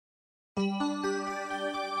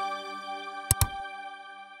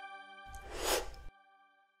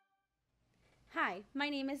Hi, my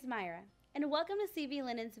name is Myra, and welcome to CV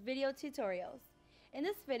Linen's video tutorials. In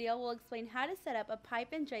this video, we'll explain how to set up a pipe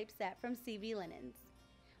and drape set from CV Linens.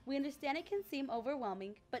 We understand it can seem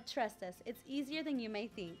overwhelming, but trust us, it's easier than you may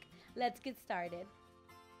think. Let's get started.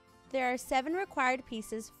 There are 7 required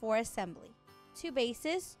pieces for assembly: 2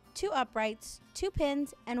 bases, 2 uprights, 2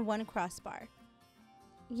 pins, and 1 crossbar.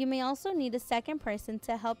 You may also need a second person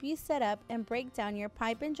to help you set up and break down your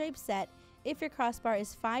pipe and drape set if your crossbar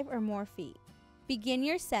is 5 or more feet. Begin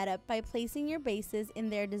your setup by placing your bases in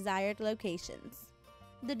their desired locations.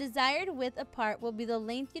 The desired width apart will be the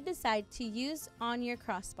length you decide to use on your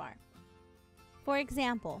crossbar. For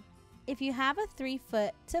example, if you have a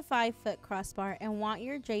 3-foot to 5-foot crossbar and want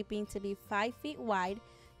your draping to be 5 feet wide,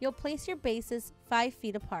 you'll place your bases 5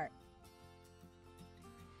 feet apart.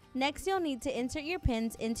 Next, you'll need to insert your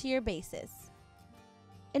pins into your bases.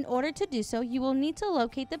 In order to do so, you will need to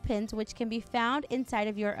locate the pins, which can be found inside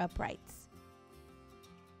of your uprights.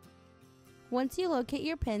 Once you locate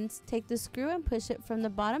your pins, take the screw and push it from the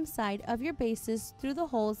bottom side of your bases through the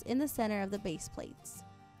holes in the center of the base plates.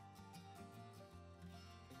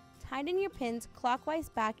 Tighten your pins clockwise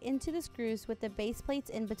back into the screws with the base plates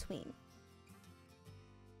in between.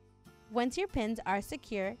 Once your pins are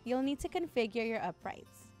secure, you'll need to configure your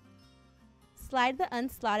uprights. Slide the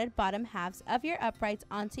unslotted bottom halves of your uprights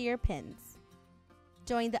onto your pins.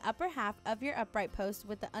 Join the upper half of your upright post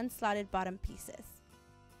with the unslotted bottom pieces.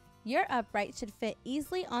 Your upright should fit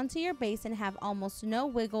easily onto your base and have almost no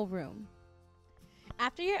wiggle room.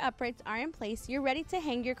 After your uprights are in place, you're ready to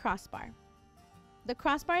hang your crossbar. The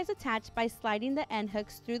crossbar is attached by sliding the end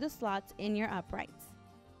hooks through the slots in your uprights.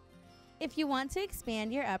 If you want to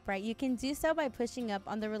expand your upright, you can do so by pushing up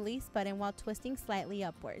on the release button while twisting slightly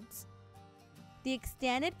upwards. The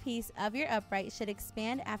extended piece of your upright should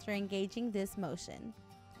expand after engaging this motion.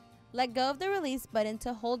 Let go of the release button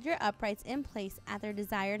to hold your uprights in place at their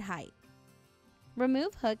desired height.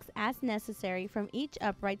 Remove hooks as necessary from each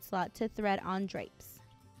upright slot to thread on drapes.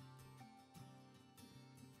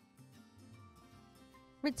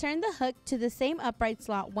 Return the hook to the same upright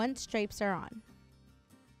slot once drapes are on.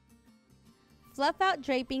 Fluff out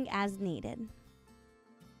draping as needed.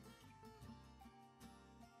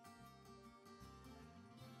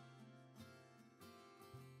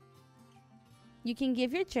 You can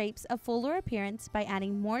give your drapes a fuller appearance by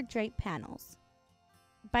adding more drape panels.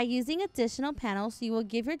 By using additional panels, you will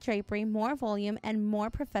give your drapery more volume and more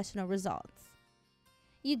professional results.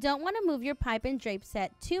 You don't want to move your pipe and drape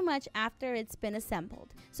set too much after it's been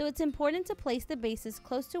assembled, so it's important to place the bases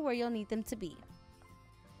close to where you'll need them to be.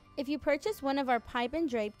 If you purchase one of our pipe and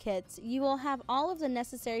drape kits, you will have all of the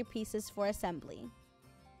necessary pieces for assembly.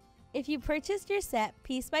 If you purchased your set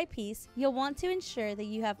piece by piece, you'll want to ensure that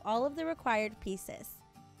you have all of the required pieces.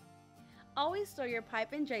 Always store your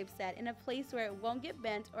pipe and drape set in a place where it won't get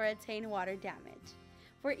bent or attain water damage.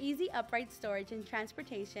 For easy upright storage and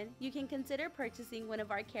transportation, you can consider purchasing one of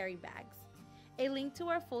our carry bags. A link to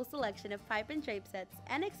our full selection of pipe and drape sets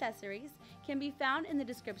and accessories can be found in the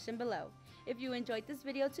description below. If you enjoyed this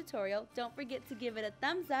video tutorial, don't forget to give it a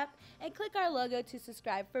thumbs up and click our logo to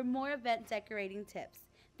subscribe for more event decorating tips.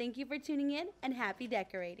 Thank you for tuning in and happy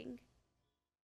decorating!